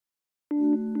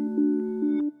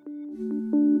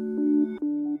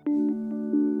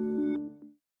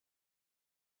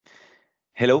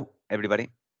Hello, everybody.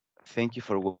 Thank you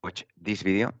for watching this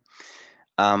video.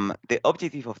 The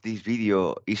objective of this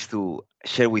video is to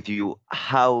share with you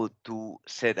how to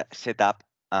set up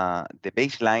the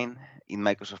baseline in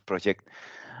Microsoft Project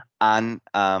and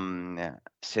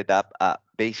set up a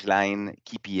baseline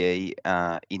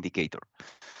KPI indicator.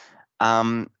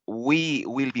 We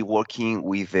will be working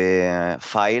with the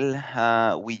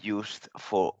file we used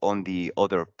for on the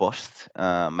other post,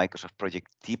 Microsoft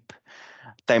Project tip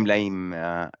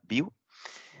timeline view.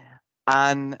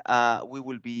 And we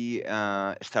will be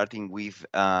starting with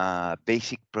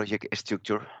basic project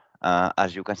structure,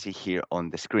 as you can see here on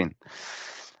the screen.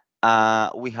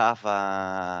 We have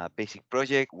a basic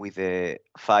project with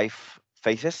 5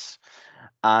 phases,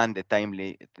 and the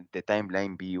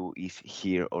timeline view is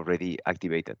here already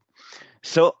activated.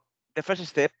 So the first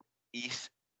step is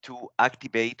to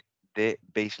activate the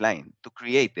baseline, to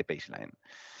create the baseline.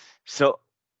 So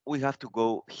we have to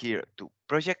go here to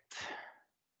project,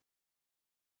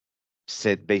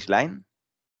 set baseline,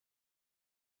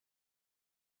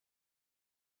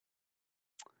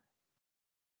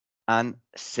 and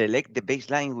select the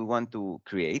baseline we want to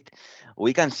create.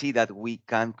 We can see that we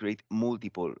can create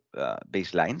multiple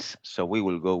baselines. So we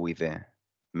will go with the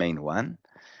main one.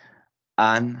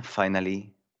 And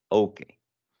finally, OK.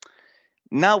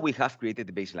 Now we have created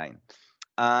the baseline.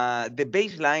 The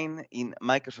baseline in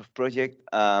Microsoft Project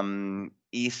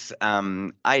is,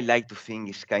 I like to think,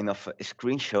 is kind of a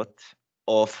screenshot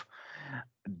of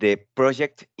the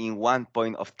project in one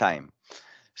point of time.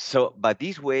 So, but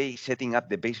this way, setting up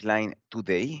the baseline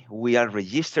today, we are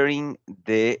registering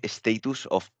the status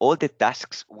of all the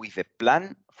tasks with a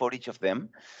plan for each of them,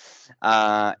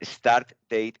 start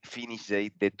date, finish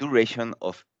date, the duration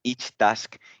of each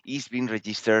task is being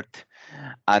registered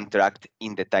and tracked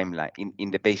in the timeline,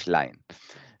 in the baseline.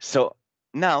 So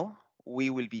now we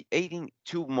will be adding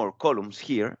 2 more columns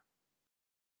here.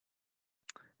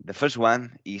 The first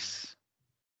one is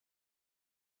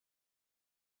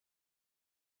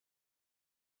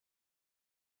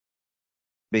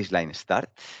baseline start,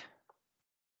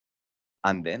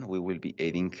 and then we will be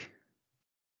adding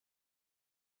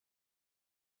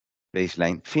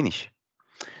baseline finish.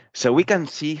 So we can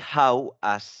see how,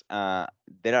 as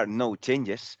there are no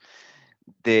changes,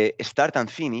 the start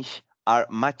and finish are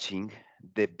matching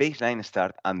the baseline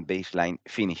start and baseline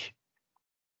finish.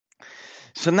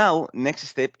 So now, next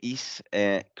step is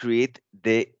create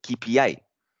the KPI.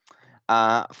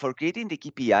 For creating the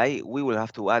KPI, we will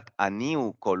have to add a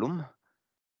new column,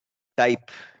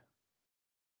 type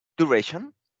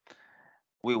duration.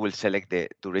 We will select the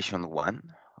duration 1,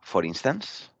 for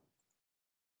instance.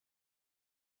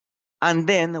 And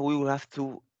then we will have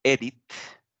to edit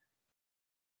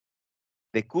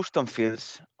the custom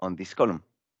fields on this column.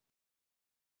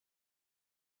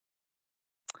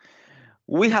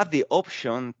 We have the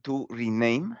option to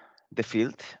rename the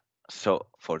field. So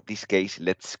for this case,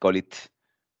 let's call it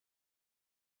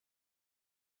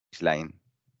baseline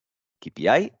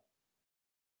KPI.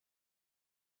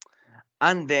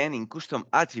 And then in custom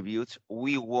attributes,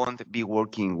 we won't be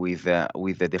working with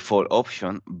the default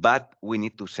option, but we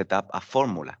need to set up a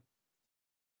formula.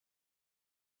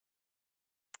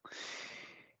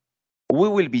 We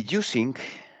will be using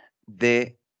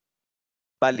the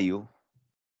value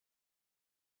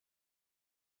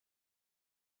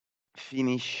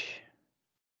finish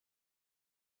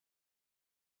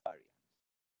variance.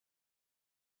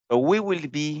 So we will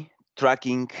be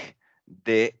tracking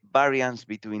the variance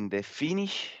between the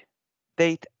finish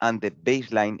date and the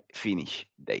baseline finish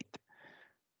date.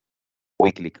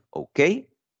 We click OK.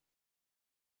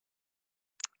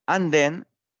 And then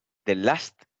the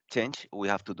last change we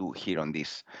have to do here on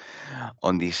this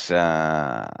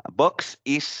box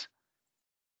is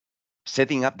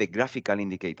setting up the graphical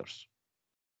indicators.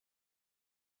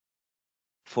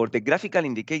 For the graphical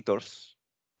indicators,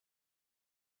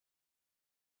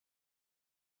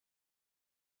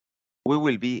 we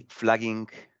will be flagging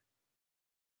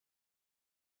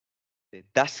the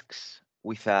tasks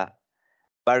with a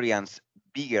variance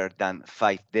bigger than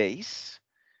 5 days.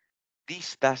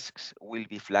 These tasks will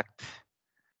be flagged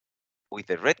with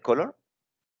the red color.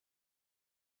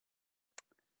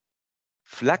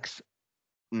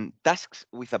 Tasks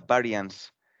with a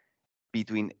variance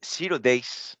between 0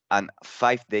 days and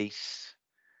 5 days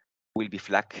will be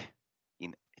flagged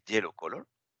in yellow color.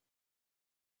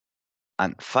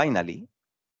 And finally,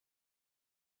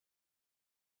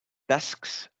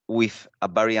 tasks with a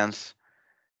variance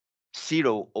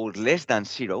 0 or less than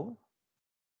 0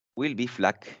 will be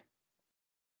flagged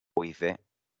with the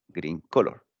green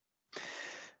color.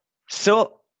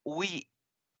 So we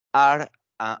are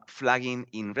flagging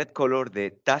in red color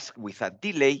the task with a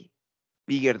delay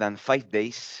bigger than 5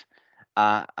 days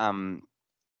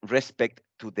respect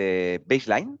to the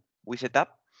baseline we set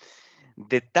up.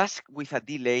 The task with a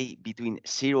delay between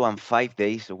 0 and 5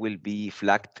 days will be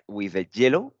flagged with a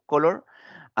yellow color,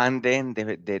 and then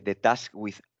the task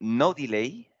with no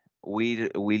delay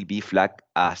will be flagged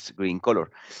as green color.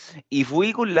 If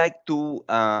we would like to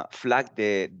flag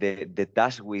the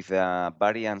task with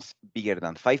variance bigger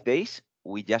than 5 days,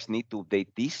 we just need to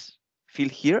update this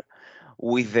field here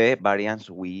with the variance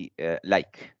we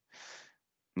like.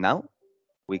 Now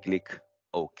we click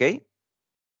OK.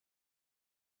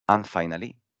 And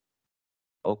finally,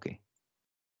 OK.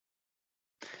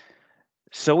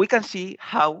 So we can see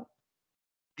how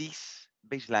this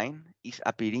baseline is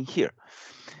appearing here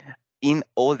in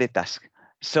all the tasks.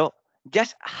 So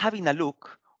just having a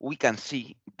look, we can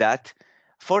see that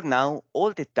for now,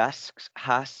 all the tasks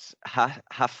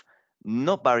have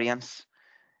no variance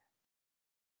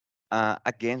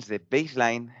against the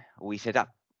baseline we set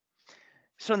up.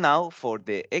 So now for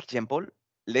the example,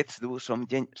 let's do some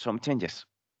changes.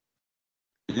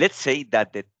 Let's say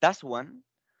that the task 1,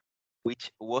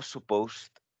 which was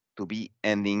supposed to be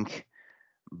ending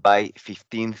by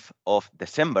 15th of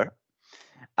December,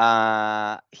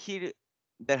 here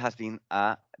there has been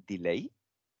a delay,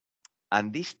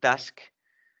 and this task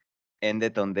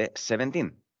ended on the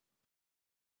 17th.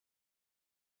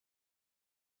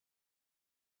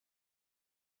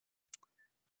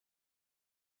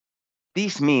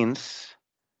 This means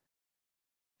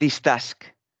this task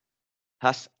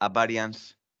has a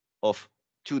variance of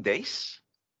 2 days,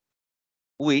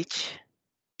 which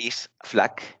is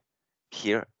flagged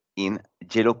here in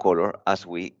yellow color as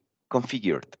we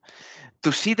configured.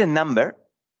 To see the number,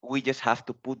 we just have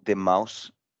to put the mouse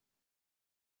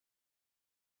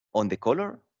on the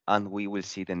color and we will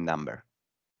see the number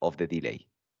of the delay,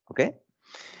 okay?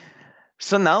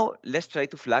 So now let's try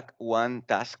to flag one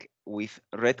task with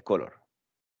red color.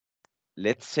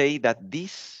 Let's say that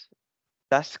this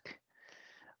task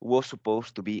was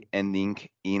supposed to be ending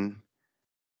in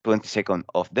 22nd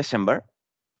of December,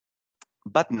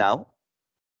 but now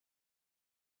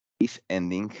is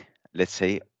ending, let's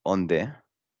say, on the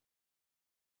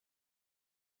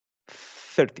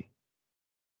 30.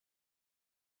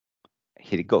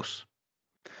 Here it goes.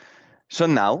 So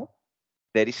now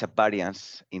there is a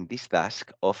variance in this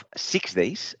task of 6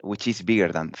 days, which is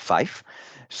bigger than 5.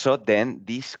 So then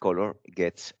this color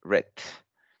gets red.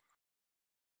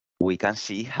 We can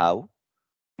see how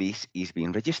this is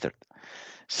being registered.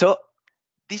 So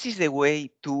this is the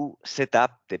way to set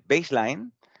up the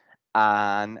baseline,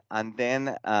 and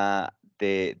then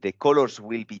the colors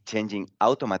will be changing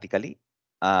automatically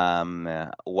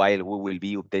while we will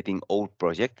be updating our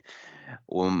project.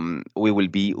 We will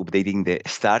be updating the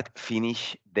start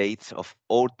finish dates of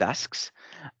all tasks,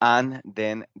 and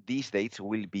then these dates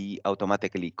will be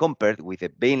automatically compared with the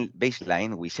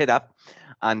baseline we set up,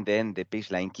 and then the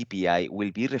baseline KPI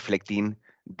will be reflecting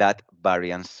that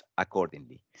variance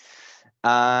accordingly.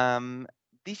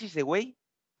 This is the way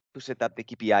to set up the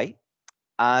KPI,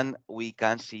 and we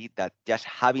can see that just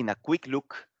having a quick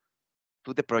look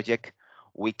to the project,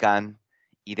 we can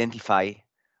identify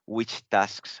which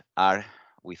tasks are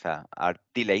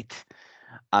delayed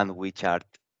and which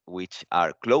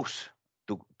are close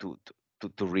to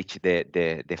reach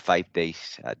the 5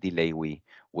 days delay we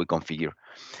configure.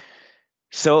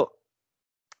 So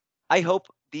I hope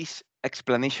this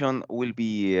explanation will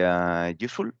be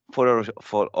useful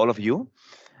for all of you.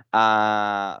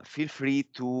 Feel free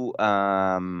to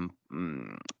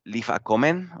leave a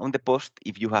comment on the post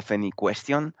if you have any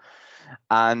question.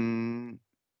 And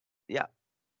yeah,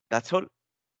 that's all.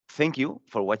 Thank you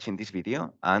for watching this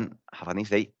video and have a nice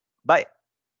day. Bye.